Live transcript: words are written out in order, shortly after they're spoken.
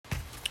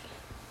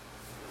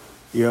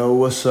Yo,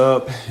 what's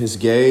up? It's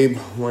Gabe,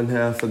 one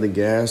half of the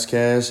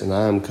Gascast, and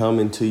I am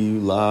coming to you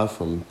live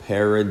from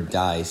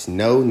paradise.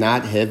 No,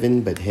 not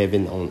heaven, but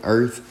heaven on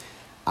earth.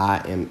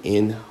 I am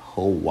in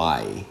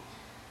Hawaii,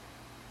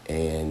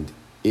 and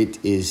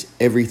it is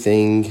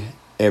everything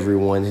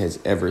everyone has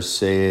ever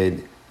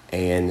said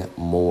and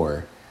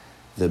more.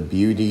 The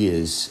beauty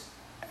is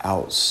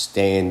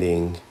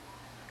outstanding.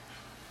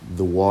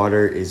 The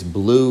water is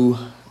blue.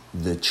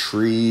 The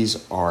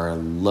trees are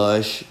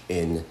lush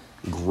and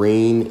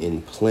green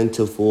and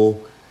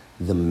plentiful.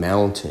 The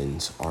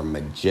mountains are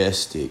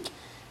majestic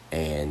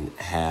and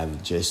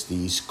have just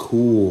these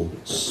cool,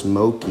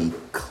 smoky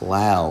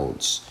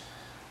clouds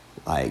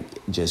like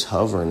just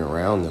hovering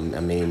around them. I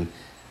mean,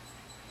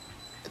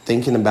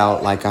 thinking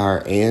about like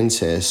our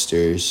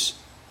ancestors,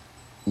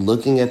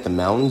 looking at the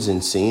mountains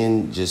and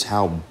seeing just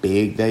how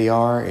big they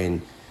are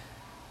and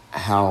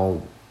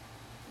how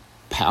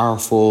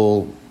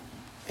powerful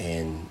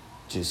and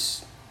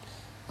just,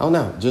 I don't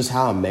know, just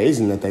how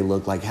amazing that they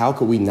look. Like, how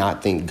could we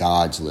not think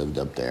gods lived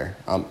up there?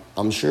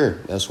 I'm sure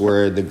that's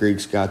where the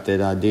Greeks got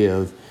that idea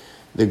of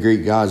the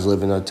Greek gods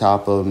living on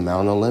top of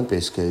Mount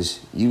Olympus.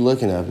 Because you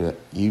look at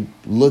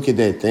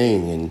that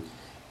thing and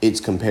its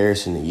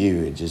comparison to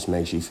you, it just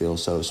makes you feel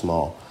so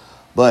small.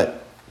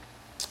 But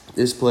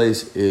this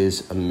place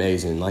is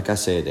amazing. Like I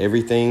said,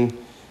 everything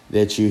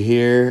that you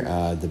hear,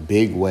 the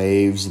big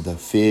waves, the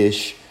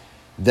fish,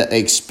 the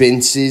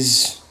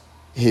expenses.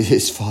 It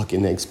is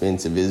fucking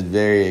expensive. It's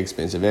very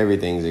expensive.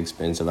 Everything's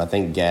expensive. I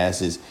think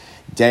gas is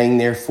dang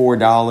near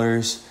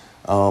 $4.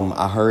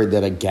 I heard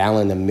that a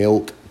gallon of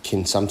milk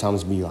can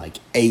sometimes be like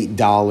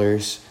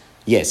 $8.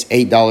 Yes,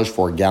 $8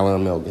 for a gallon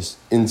of milk is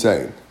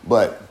insane.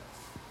 But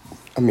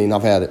I mean,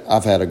 I've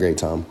had a great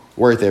time.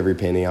 Worth every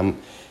penny. I'm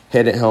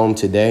headed home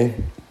today.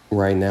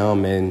 Right now,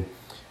 I'm in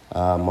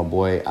my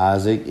boy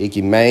Isaac,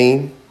 Icky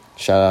Maine.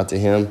 Shout out to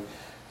him.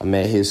 I'm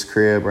at his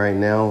crib right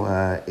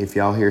now. If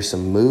y'all hear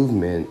some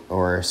movement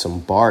or some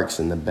barks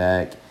in the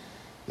back,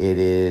 it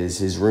is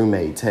his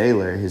roommate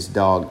Taylor, his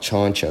dog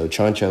Choncho.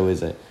 Choncho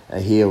is a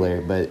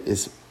healer, but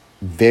it's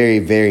very,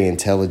 very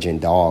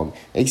intelligent dog.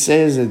 He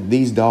says that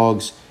these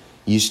dogs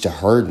used to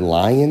herd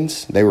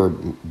lions. They were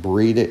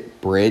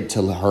bred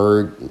to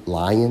herd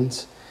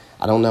lions.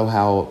 I don't know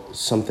how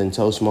something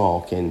so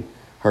small can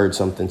herd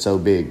something so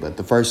big. But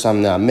the first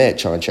time that I met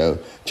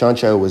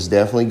Choncho was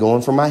definitely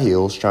going for my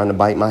heels, trying to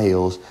bite my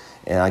heels.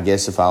 And I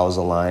guess if I was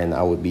a lion,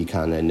 I would be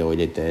kind of annoyed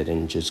at that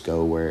and just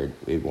go where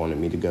it wanted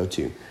me to go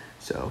to.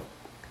 So,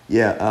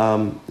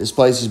 yeah, this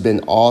place has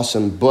been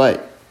awesome.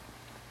 But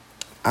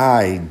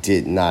I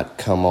did not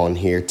come on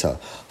here to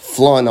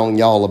flaunt on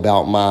y'all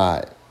about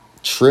my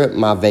trip,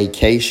 my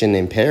vacation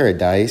in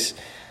paradise.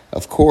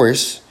 Of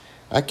course,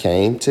 I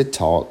came to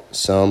talk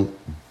some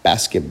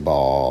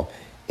basketball.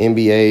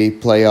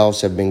 NBA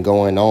playoffs have been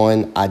going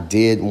on. I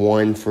did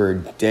one for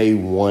day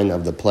one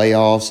of the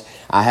playoffs.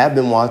 I have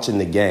been watching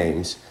the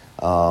games,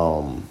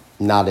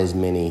 not as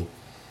many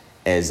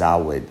as I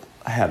would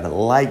have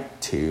liked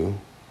to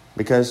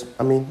because,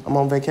 I mean, I'm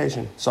on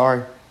vacation.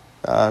 Sorry.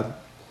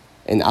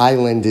 An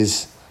island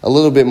is a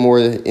little bit more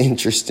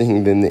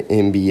interesting than the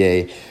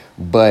NBA,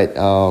 but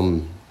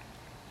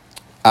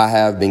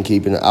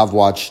I've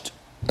watched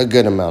a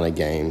good amount of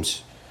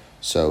games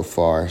so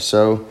far.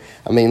 So,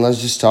 I mean,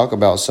 let's just talk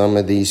about some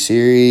of these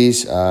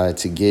series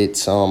to get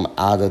some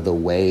out of the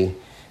way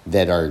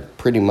that are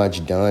pretty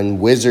much done.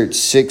 Wizards,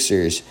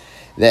 Sixers,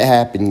 that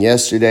happened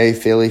yesterday.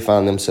 Philly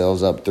found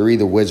themselves up 3.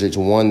 The Wizards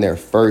won their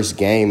first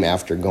game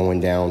after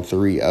going down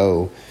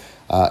 3-0.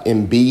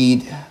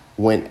 Embiid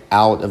went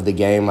out of the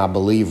game, I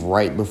believe,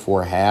 right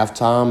before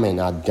halftime,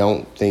 and I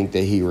don't think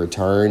that he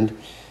returned.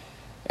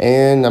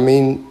 And, I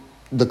mean,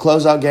 the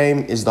closeout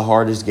game is the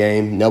hardest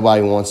game.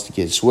 Nobody wants to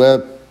get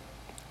swept.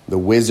 The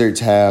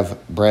Wizards have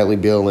Bradley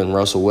Beal and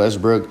Russell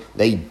Westbrook.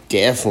 They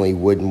definitely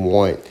wouldn't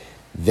want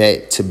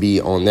that to be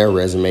on their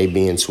resume,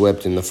 being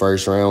swept in the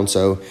first round.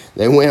 So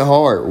they went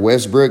hard.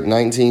 Westbrook,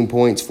 19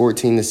 points,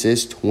 14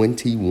 assists,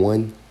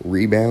 21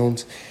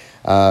 rebounds.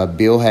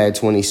 Beal had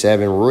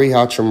 27. Rui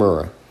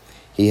Hachimura,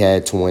 he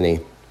had 20.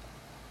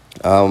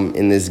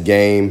 In this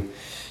game,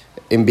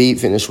 Embiid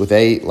finished with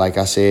 8. Like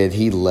I said,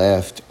 he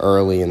left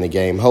early in the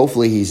game.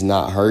 Hopefully he's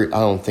not hurt. I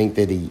don't think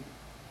that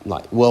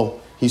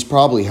he's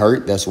probably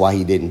hurt. That's why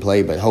he didn't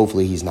play. But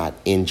hopefully he's not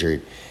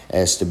injured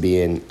as to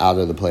being out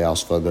of the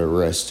playoffs for the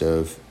rest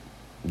of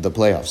the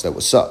playoffs. That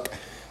would suck.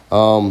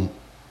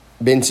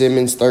 Ben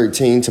Simmons,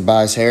 13.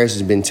 Tobias Harris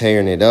has been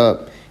tearing it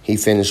up. He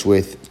finished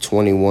with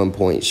 21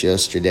 points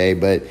yesterday.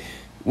 But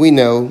we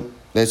know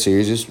that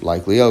series is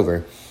likely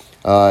over.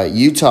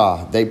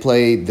 Utah, they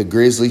played the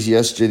Grizzlies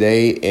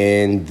yesterday,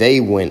 and they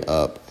went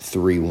up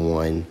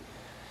 3-1.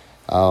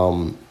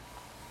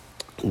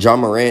 John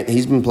Morant,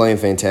 he's been playing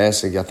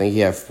fantastic. I think he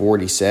had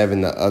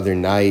 47 the other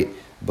night.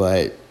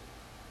 But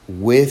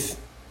with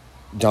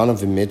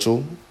Donovan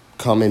Mitchell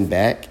coming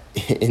back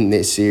in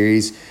this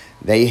series,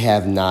 they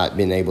have not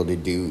been able to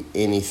do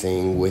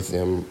anything with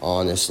them,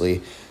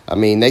 honestly. I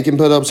mean, they can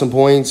put up some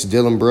points.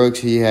 Dylan Brooks,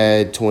 he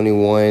had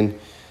 21.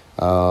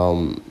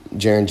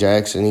 Jaren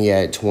Jackson, he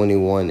had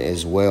 21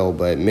 as well.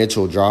 But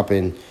Mitchell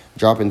dropping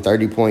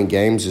 30-point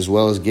games, as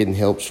well as getting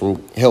help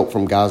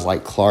from guys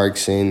like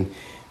Clarkson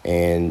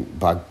and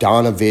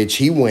Bogdanovich.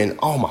 He went,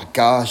 oh my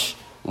gosh,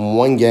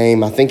 one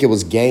game, I think it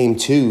was game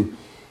 2,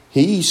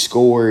 he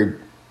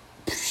scored,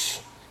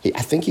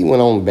 I think he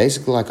went on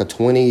basically like a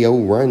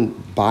 20-0 run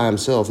by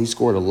himself. He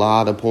scored a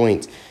lot of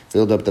points,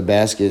 filled up the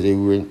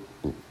basket.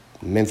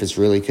 Memphis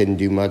really couldn't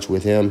do much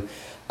with him.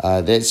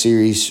 That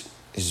series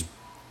is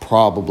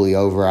probably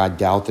over. I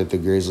doubt that the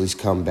Grizzlies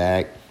come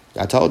back.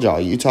 I told y'all,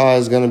 Utah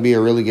is going to be a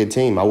really good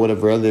team. I would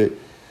have rather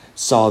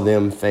saw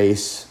them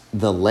face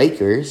the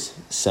Lakers,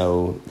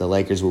 so the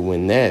Lakers would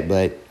win that.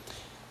 But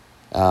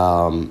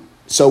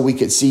so we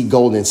could see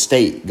Golden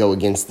State go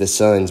against the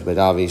Suns, but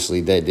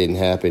obviously that didn't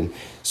happen.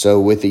 So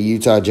with the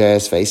Utah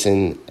Jazz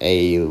facing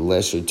a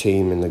lesser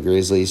team in the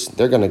Grizzlies,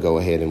 they're going to go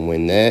ahead and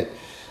win that.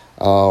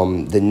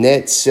 The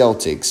Nets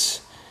Celtics.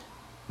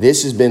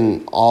 This has been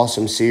an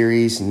awesome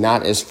series,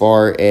 not as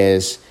far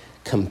as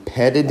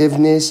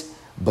competitiveness,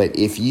 but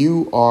if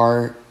you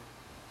are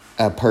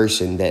a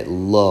person that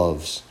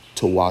loves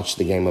to watch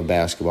the game of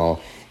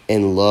basketball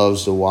and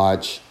loves to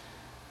watch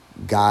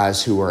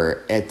guys who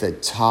are at the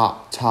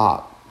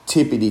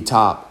tippity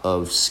top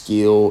of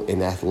skill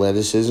and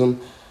athleticism,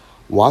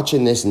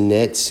 watching this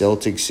Nets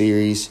Celtics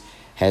series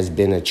has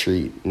been a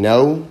treat.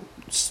 No,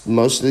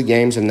 most of the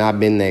games have not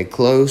been that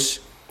close,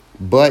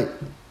 but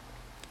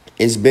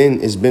it's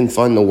been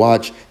fun to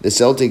watch. The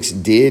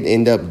Celtics did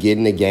end up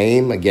getting a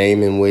game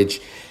in which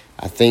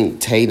I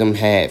think Tatum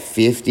had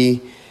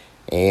 50.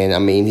 And, I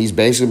mean, he's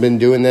basically been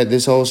doing that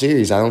this whole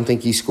series. I don't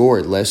think he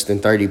scored less than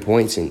 30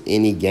 points in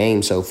any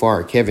game so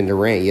far. Kevin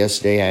Durant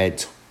yesterday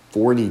had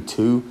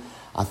 42.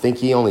 I think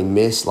he only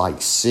missed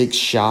like 6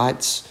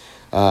 shots.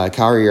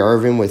 Kyrie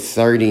Irving with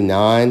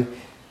 39.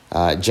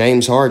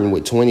 James Harden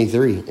with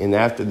 23. And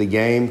after the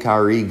game,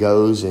 Kyrie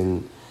goes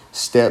and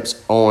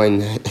steps on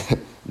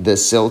the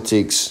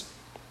Celtics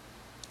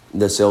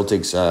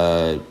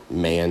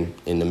man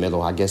in the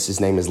middle. I guess his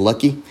name is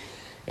Lucky.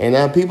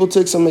 And people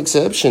took some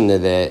exception to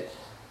that.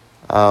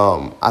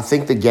 I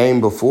think the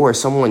game before,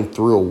 someone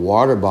threw a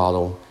water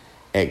bottle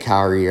at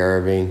Kyrie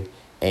Irving,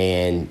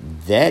 and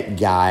that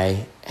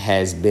guy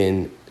has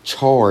been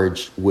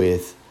charged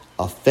with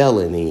a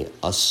felony,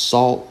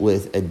 assault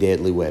with a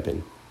deadly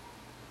weapon.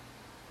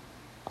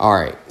 All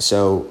right,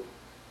 so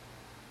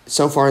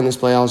far in this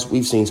playoffs,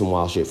 we've seen some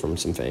wild shit from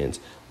some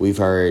fans. We've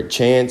heard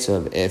chants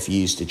of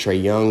FUs to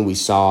Trae Young.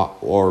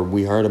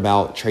 We heard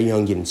about Trae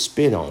Young getting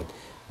spit on.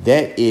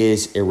 That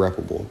is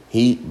irreparable.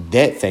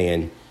 That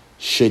fan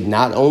should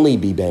not only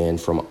be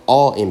banned from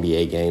all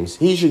NBA games,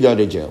 he should go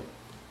to jail.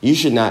 You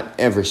should not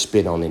ever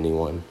spit on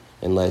anyone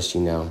unless,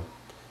 you're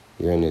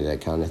into that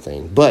kind of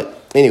thing. But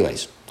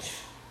anyways,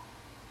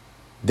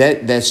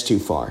 that's too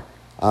far.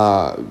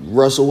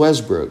 Russell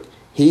Westbrook,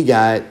 he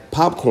got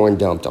popcorn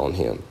dumped on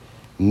him.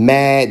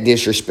 Mad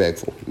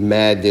disrespectful.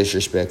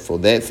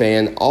 That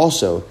fan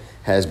also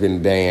has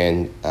been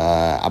banned,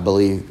 I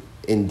believe,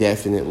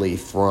 indefinitely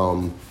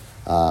from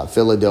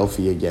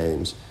Philadelphia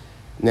games.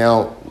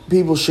 Now,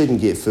 people shouldn't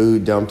get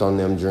food dumped on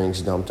them,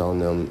 drinks dumped on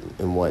them,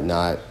 and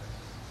whatnot.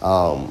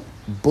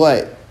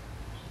 But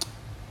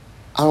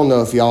I don't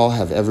know if y'all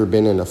have ever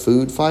been in a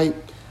food fight.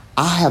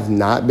 I have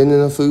not been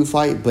in a food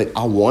fight, but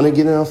I want to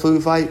get in a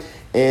food fight.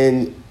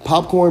 And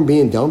popcorn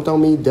being dumped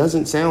on me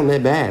doesn't sound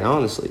that bad,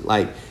 honestly.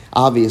 Like,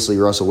 obviously,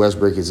 Russell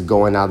Westbrook is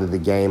going out of the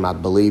game, I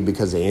believe,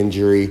 because of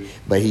injury.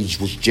 But he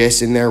was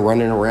just in there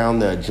running around.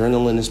 The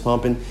adrenaline is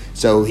pumping.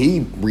 So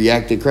he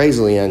reacted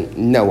crazily. And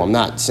no, I'm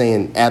not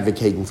saying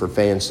advocating for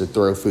fans to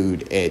throw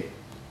food at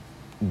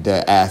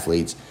the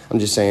athletes. I'm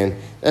just saying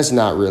that's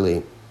not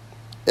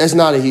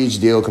a huge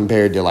deal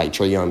compared to, like,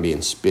 Trae Young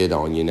being spit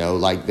on,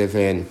 Like, the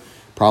fan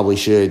probably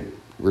should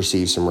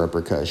receive some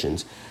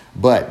repercussions.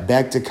 But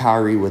back to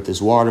Kyrie with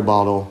this water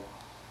bottle.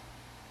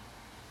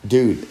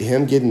 Dude,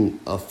 him getting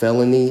a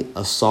felony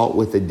assault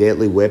with a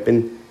deadly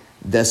weapon,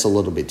 that's a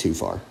little bit too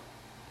far.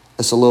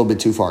 It's a little bit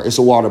too far. It's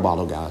a water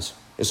bottle, guys.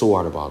 It's a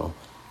water bottle.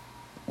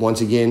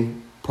 Once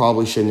again,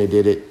 probably shouldn't have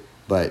did it,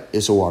 but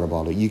it's a water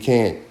bottle. You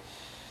can't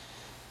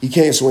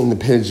swing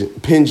the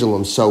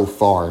pendulum so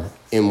far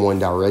in one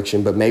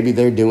direction, but maybe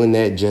they're doing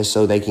that just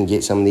so they can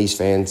get some of these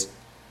fans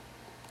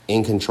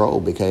in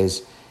control,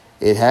 because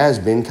it has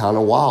been kind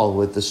of wild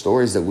with the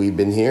stories that we've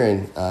been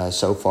hearing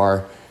so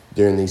far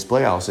during these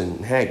playoffs.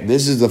 And, heck,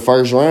 this is the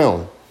first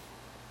round.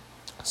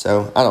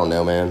 So, I don't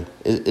know, man.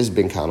 It's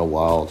been kind of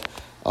wild.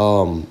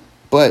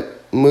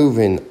 But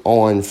moving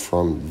on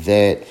from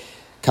that,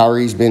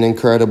 Kyrie's been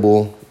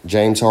incredible.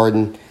 James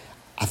Harden,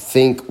 I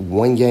think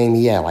one game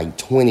he had like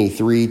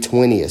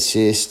 20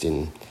 assists,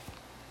 and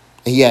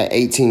he had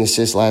 18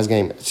 assists last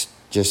game. It's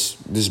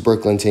just this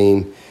Brooklyn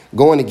team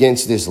going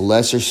against this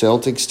lesser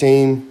Celtics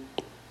team.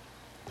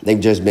 They've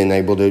just been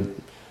able to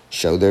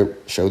show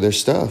their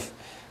stuff.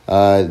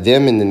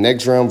 Them in the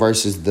next round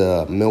versus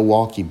the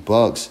Milwaukee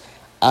Bucks,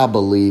 I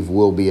believe,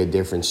 will be a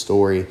different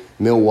story.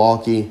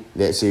 Milwaukee,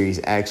 that series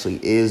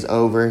actually is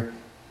over,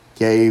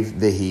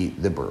 gave the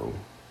Heat the broom.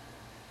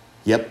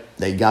 Yep,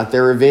 they got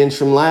their revenge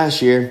from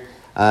last year.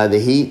 The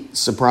Heat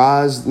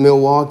surprised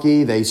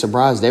Milwaukee. They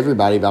surprised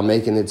everybody by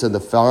making it to the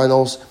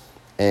finals,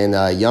 and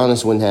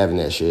Giannis wasn't having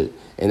that shit.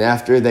 And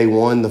after they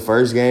won the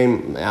first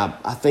game,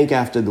 I think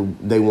after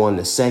they won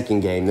the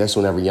second game, that's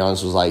whenever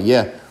Giannis was like,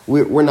 yeah,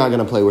 we're not going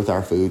to play with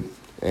our food.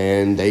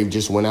 And they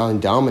just went out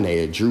and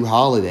dominated. Drew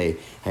Holiday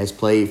has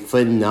played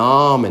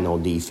phenomenal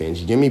defense.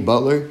 Jimmy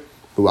Butler,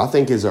 who I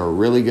think is a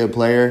really good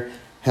player,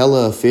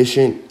 hella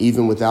efficient,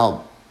 even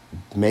without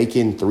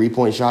making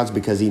three-point shots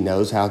because he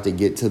knows how to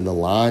get to the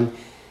line.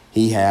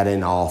 He had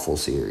an awful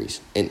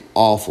series.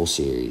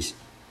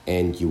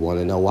 And you want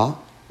to know why?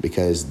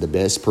 Because the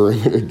best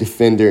perimeter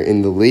defender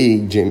in the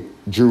league,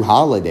 Drew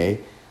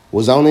Holiday,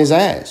 was on his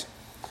ass.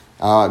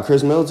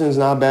 Chris Middleton's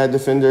not a bad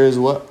defender as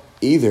well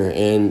either.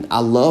 And I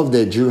love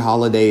that Drew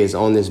Holiday is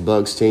on this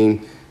Bucks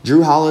team.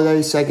 Drew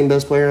Holiday, second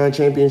best player on a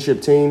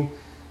championship team,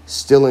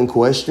 still in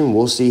question.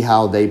 We'll see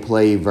how they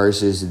play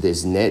versus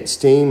this Nets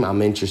team.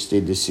 I'm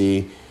interested to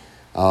see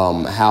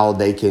how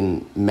they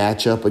can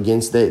match up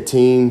against that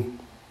team.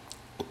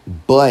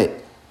 But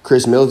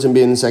Chris Middleton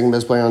being the second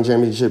best player on a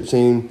championship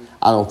team,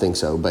 I don't think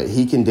so. But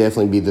he can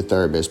definitely be the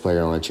third best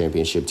player on a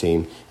championship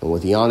team. And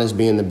with Giannis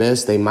being the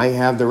best, they might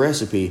have the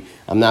recipe.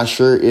 I'm not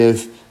sure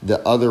if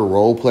the other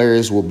role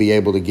players will be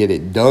able to get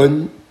it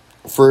done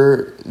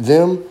for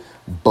them.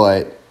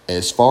 But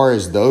as far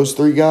as those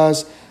three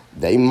guys,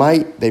 they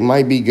might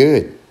be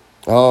good.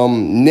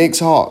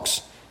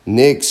 Knicks-Hawks.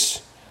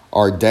 Knicks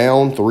are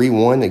down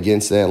 3-1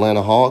 against the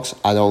Atlanta Hawks.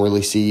 I don't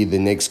really see the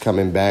Knicks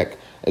coming back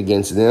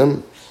against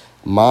them.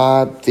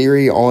 My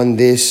theory on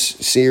this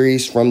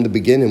series from the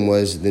beginning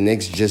was the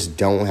Knicks just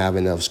don't have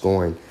enough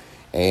scoring.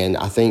 And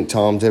I think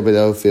Tom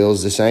Thibodeau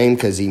feels the same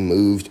because he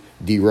moved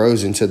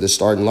DeRozan to the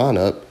starting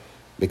lineup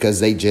because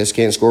they just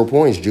can't score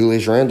points.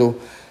 Julius Randle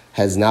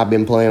has not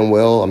been playing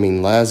well. I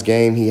mean, last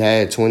game he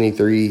had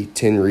 23,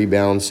 10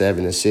 rebounds,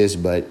 7 assists,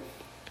 but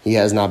he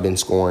has not been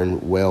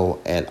scoring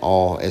well at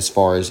all as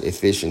far as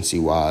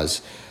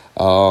efficiency-wise.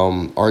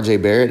 R.J.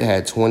 Barrett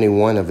had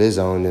 21 of his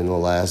own in the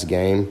last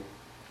game.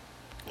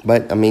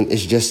 But, I mean,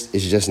 it's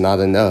just not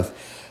enough.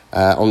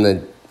 On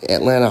the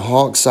Atlanta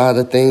Hawks side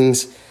of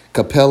things,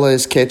 Capella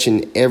is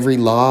catching every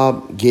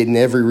lob, getting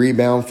every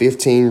rebound,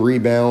 15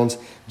 rebounds.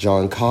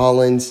 John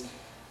Collins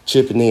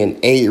chipping in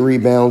 8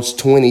 rebounds,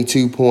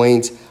 22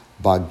 points.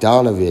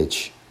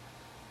 Bogdanovich,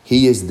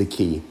 he is the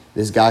key.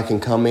 This guy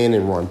can come in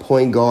and run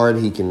point guard.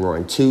 He can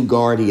run two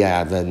guard. He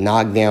has a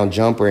knockdown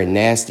jumper and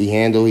nasty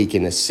handle. He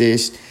can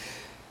assist.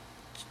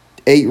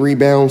 8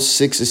 rebounds,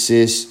 6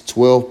 assists,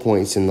 12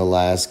 points in the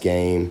last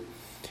game.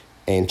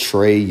 And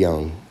Trae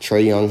Young.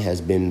 Trae Young has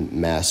been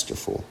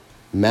masterful.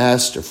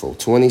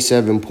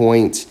 27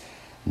 points,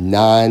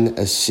 9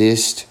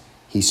 assists.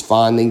 He's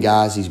finding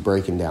guys. He's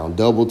breaking down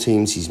double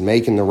teams. He's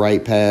making the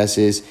right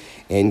passes.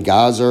 And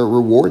guys are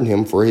rewarding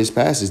him for his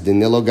passes.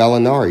 Danilo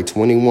Gallinari,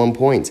 21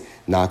 points,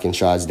 knocking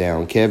shots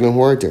down. Kevin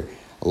Huerter,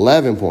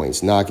 11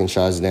 points, knocking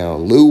shots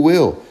down. Lou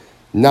Will,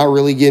 not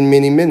really getting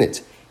many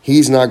minutes.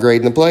 He's not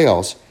great in the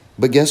playoffs.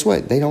 But guess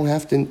what? They don't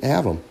have to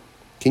have him.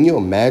 Can you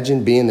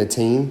imagine being a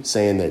team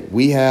saying that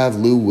we have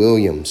Lou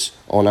Williams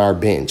on our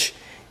bench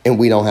and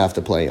we don't have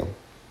to play him?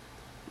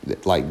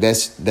 Like,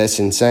 that's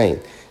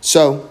insane.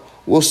 So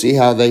we'll see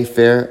how they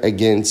fare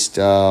against,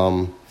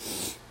 I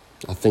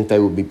think they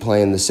would be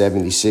playing the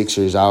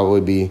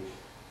 76ers.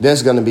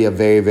 That's going to be a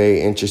very,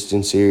 very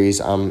interesting series.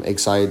 I'm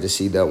excited to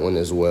see that one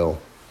as well.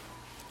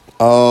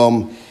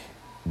 The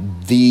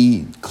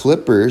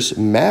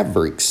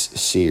Clippers-Mavericks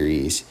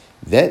series,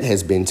 that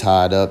has been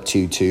tied up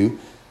 2-2.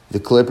 The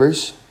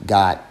Clippers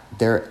got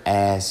their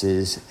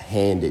asses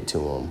handed to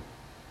them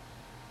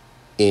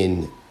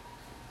in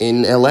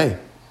L.A.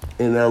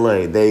 In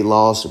L.A. They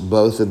lost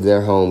both of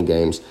their home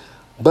games.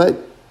 But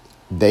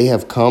they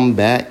have come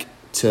back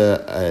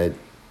to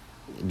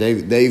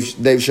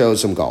they've showed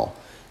some gall.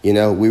 You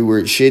know, we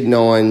were shitting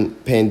on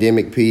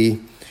Pandemic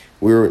P.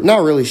 We were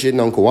not really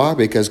shitting on Kawhi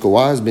because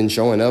Kawhi's been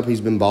showing up.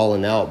 He's been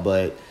balling out,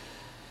 but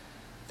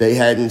they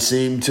hadn't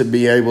seemed to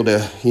be able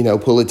to,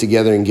 pull it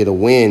together and get a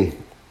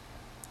win.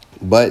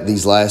 But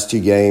these last 2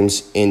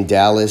 games in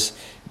Dallas,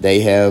 they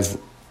have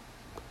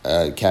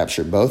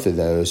captured both of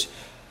those.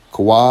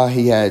 Kawhi,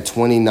 he had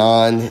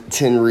 29,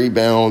 10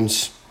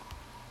 rebounds,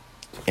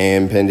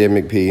 and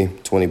Pandemic P,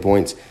 20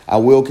 points. I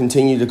will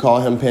continue to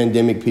call him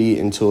Pandemic P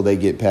until they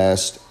get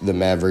past the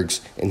Mavericks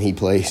and he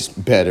plays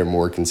better,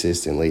 more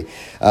consistently.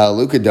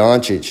 Luka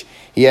Doncic,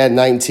 he had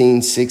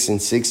 19, 6,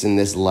 and 6 in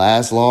this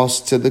last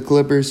loss to the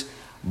Clippers.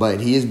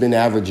 But he has been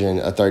averaging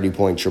a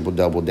 30-point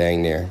triple-double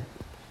dang near.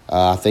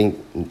 I think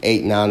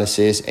 8, 9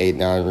 assists, 8,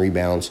 9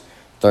 rebounds,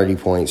 30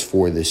 points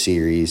for the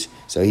series.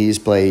 So he's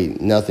played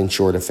nothing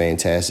short of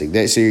fantastic.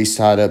 That series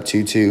tied up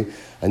 2-2.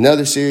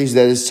 Another series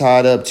that is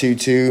tied up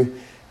 2-2,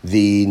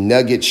 the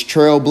Nuggets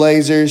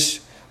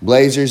Trailblazers.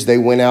 Blazers, they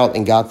went out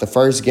and got the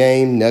first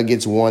game.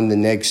 Nuggets won the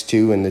next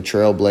 2, and the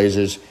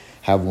Trailblazers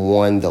have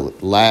won the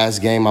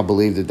last game, I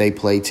believe, that they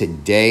play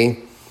today.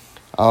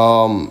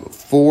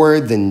 For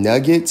the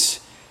Nuggets,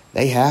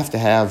 they have to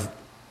have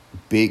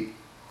big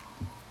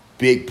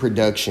big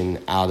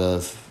production out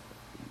of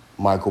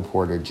Michael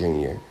Porter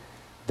Jr.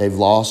 They've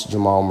lost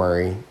Jamal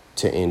Murray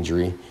to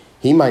injury.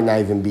 He might not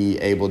even be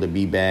able to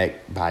be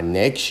back by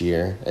next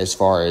year as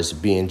far as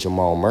being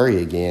Jamal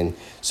Murray again.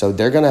 So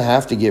they're going to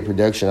have to get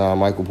production out of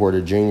Michael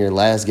Porter Jr.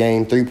 Last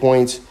game, 3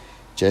 points,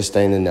 just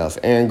ain't enough.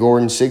 Aaron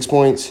Gordon, 6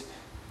 points,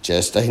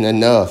 just ain't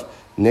enough.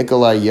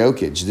 Nikola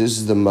Jokic, this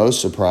is the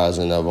most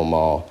surprising of them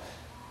all.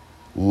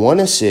 1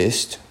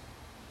 assist,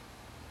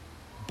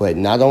 but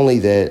not only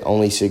that,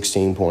 only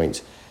 16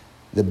 points.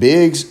 The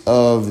bigs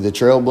of the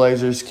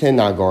Trailblazers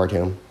cannot guard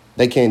him.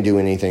 They can't do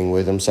anything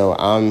with him. So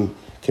I'm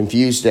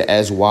confused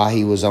as why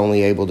he was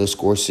only able to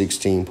score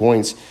 16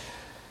 points.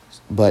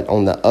 But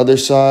on the other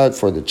side,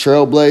 for the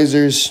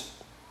Trailblazers,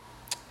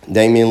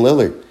 Damian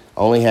Lillard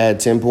only had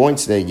 10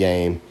 points that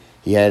game.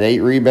 He had 8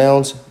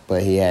 rebounds,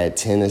 but he had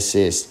 10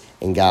 assists,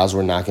 and guys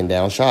were knocking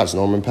down shots.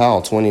 Norman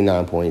Powell,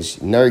 29 points.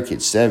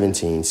 Nurkic,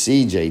 17.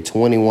 CJ,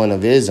 21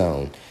 of his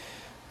own.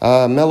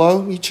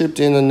 Melo, he chipped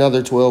in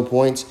another 12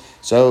 points.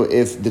 So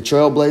if the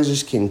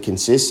Trailblazers can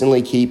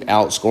consistently keep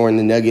outscoring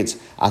the Nuggets,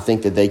 I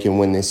think that they can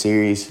win this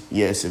series.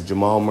 Yes, if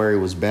Jamal Murray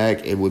was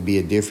back, it would be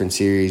a different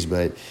series,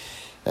 but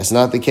that's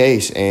not the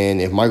case. And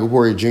if Michael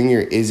Porter Jr.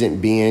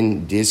 isn't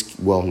being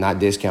not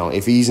discounted,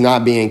 if he's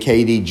not being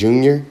KD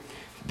Jr.,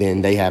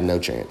 then they have no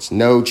chance.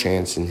 No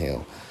chance in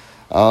hell.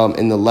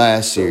 In the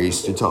last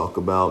series to talk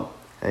about,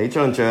 hey,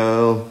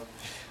 Choncho,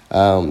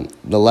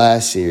 the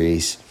last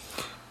series,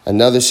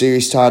 another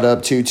series tied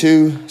up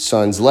 2-2,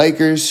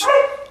 Suns-Lakers.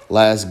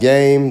 Last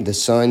game, the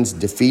Suns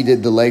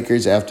defeated the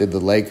Lakers after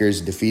the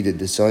Lakers defeated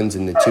the Suns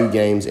in the 2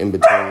 games in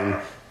between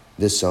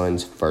the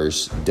Suns'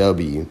 first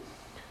W.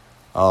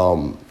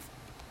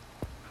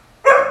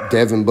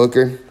 Devin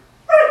Booker,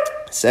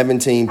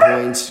 17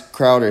 points.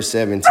 Crowder,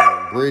 17.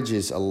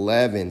 Bridges,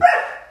 11.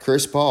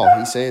 Chris Paul,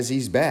 he says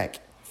he's back.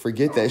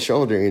 Forget that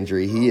shoulder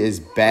injury. He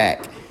is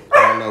back.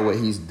 I don't know what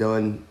he's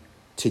done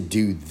to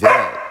do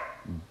that,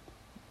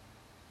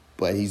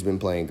 but he's been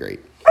playing great.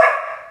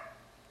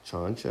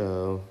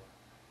 Choncho.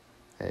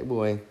 Hey,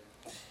 boy.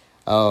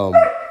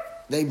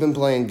 They've been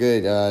playing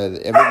good.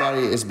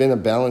 Everybody, it's been a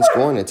balanced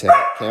scoring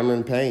attack.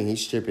 Cameron Payne,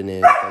 he's chipping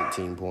in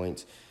 13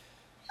 points.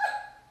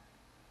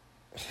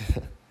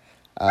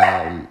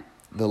 The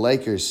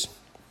Lakers.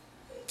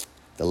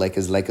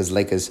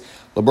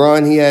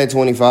 LeBron, he had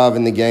 25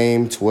 in the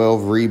game,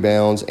 12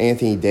 rebounds.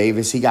 Anthony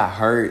Davis, he got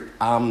hurt.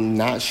 I'm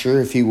not sure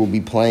if he will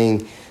be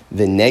playing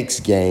the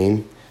next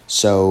game.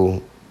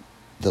 So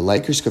the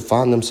Lakers could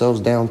find themselves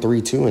down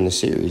 3-2 in the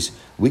series.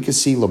 We could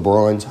see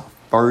LeBron's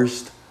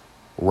first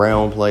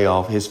round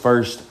playoff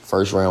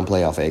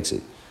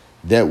exit.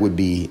 That would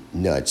be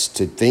nuts.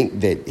 To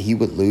think that he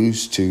would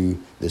lose to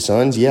the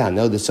Suns. Yeah, I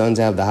know the Suns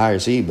have the higher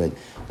seed, but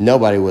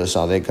nobody would have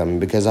saw that coming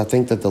because I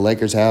think that the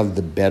Lakers have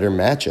the better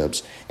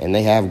matchups and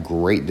they have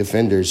great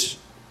defenders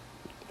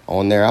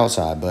on their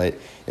outside. But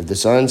if the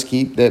Suns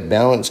keep that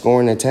balanced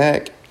scoring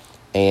attack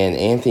and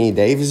Anthony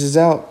Davis is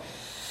out,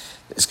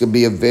 this could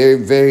be a very,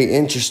 very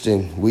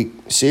interesting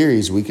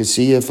series. We could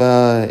see if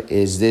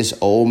is this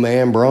old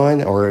man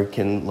Bron or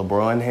can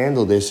LeBron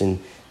handle this and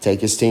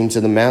take his team to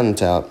the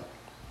mountaintop.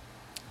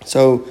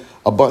 So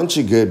a bunch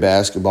of good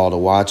basketball to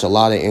watch, a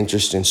lot of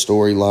interesting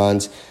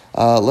storylines.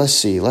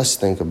 Let's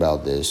think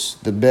about this.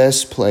 The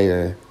best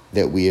player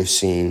that we have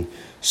seen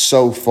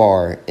so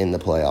far in the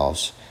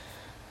playoffs,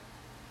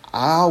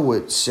 I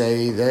would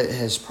say that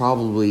has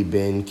probably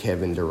been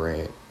Kevin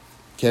Durant.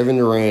 Kevin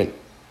Durant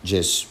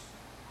just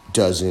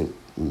doesn't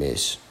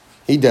miss.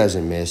 He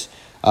doesn't miss.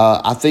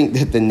 I think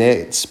that the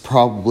Nets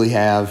probably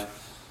have,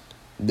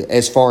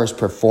 as far as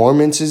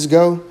performances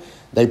go,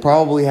 they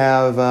probably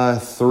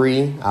have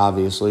 3,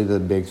 obviously, the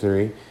big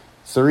 3.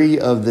 3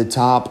 of the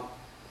top,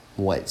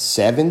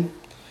 7?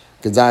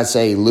 Because I'd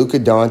say Luka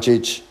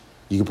Doncic,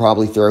 you could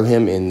probably throw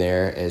him in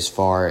there as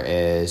far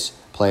as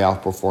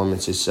playoff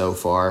performances so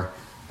far.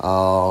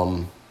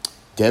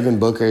 Devin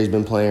Booker has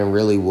been playing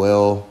really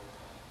well.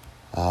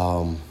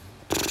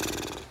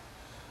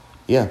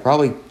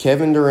 Probably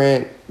Kevin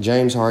Durant,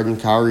 James Harden,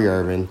 Kyrie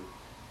Irving,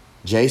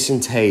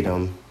 Jason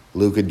Tatum,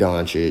 Luka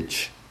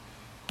Doncic.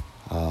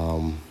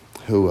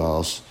 Who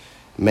else?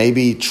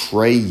 Maybe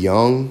Trae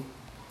Young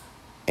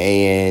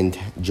and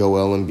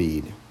Joel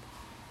Embiid.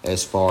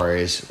 As far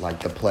as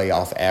like the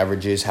playoff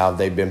averages, how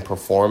they've been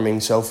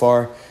performing so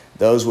far,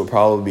 those would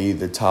probably be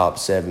the top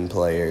 7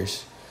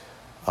 players.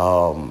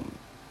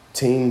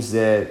 Teams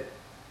that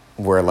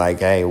were like,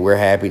 hey, we're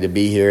happy to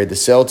be here. The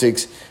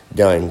Celtics,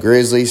 done.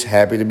 Grizzlies,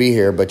 happy to be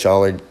here, but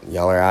y'all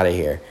are out of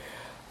here.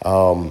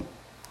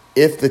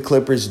 If the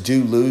Clippers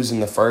do lose in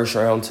the first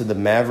round to the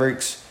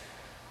Mavericks,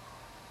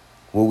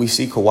 will we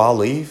see Kawhi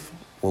leave?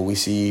 Will we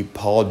see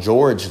Paul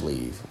George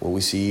leave? Will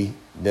we see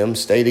them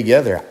stay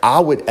together? I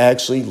would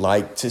actually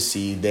like to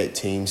see that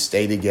team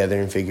stay together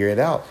and figure it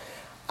out.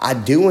 I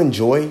do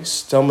enjoy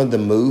some of the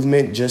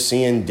movement, just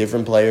seeing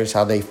different players,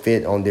 how they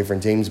fit on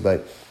different teams.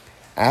 But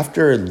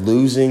after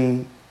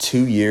losing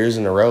 2 years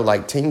in a row,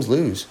 like teams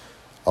lose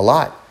a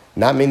lot.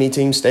 Not many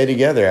teams stay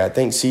together. I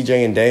think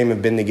CJ and Dame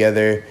have been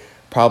together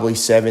probably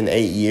 7,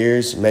 8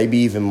 years, maybe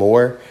even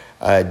more.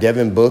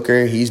 Devin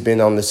Booker, he's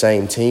been on the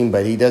same team,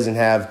 but he doesn't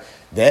have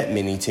that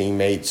many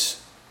teammates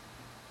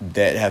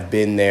that have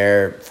been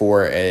there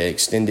for an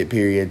extended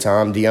period of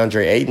time.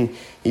 DeAndre Ayton,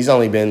 he's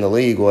only been in the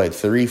league,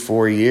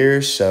 3-4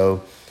 years?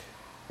 So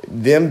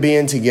them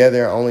being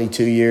together only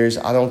 2 years,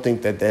 I don't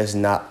think that that's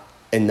not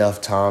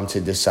enough time to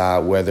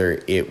decide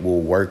whether it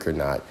will work or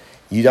not.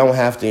 You don't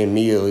have to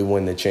immediately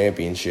win the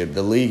championship.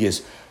 The league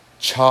is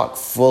chock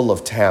full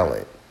of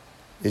talent.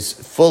 It's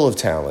full of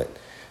talent.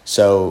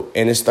 So,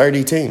 and it's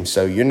 30 teams.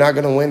 So you're not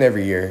going to win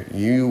every year.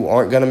 You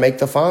aren't going to make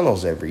the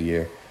finals every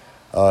year.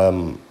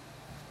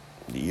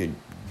 It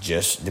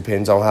just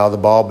depends on how the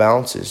ball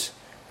bounces.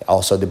 It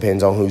also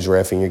depends on who's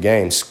reffing your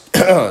games.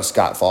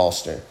 Scott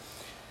Foster.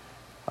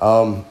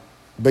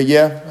 But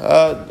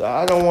yeah,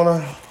 I don't want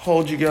to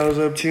hold you guys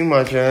up too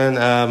much, man.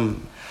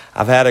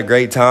 I've had a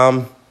great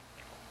time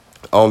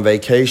on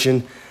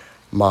vacation.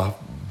 My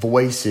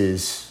voice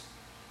is,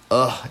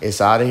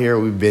 it's out of here.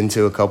 We've been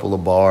to a couple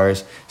of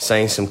bars,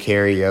 sang some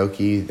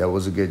karaoke. That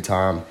was a good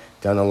time.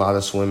 Done a lot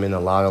of swimming, a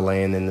lot of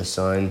laying in the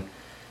sun,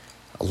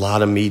 a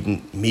lot of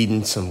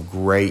meeting some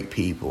great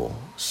people,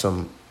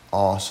 some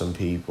awesome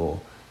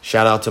people.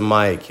 Shout out to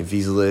Mike if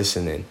he's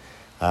listening.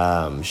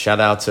 Shout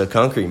out to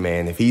Concrete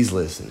Man if he's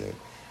listening.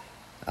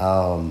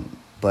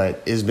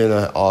 But it's been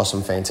an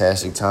awesome,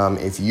 fantastic time.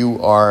 If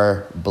you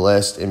are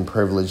blessed and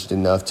privileged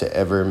enough to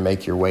ever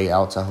make your way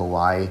out to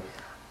Hawaii,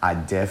 I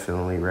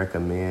definitely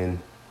recommend.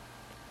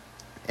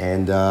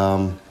 And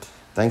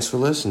thanks for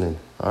listening.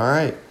 All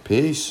right.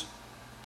 Peace.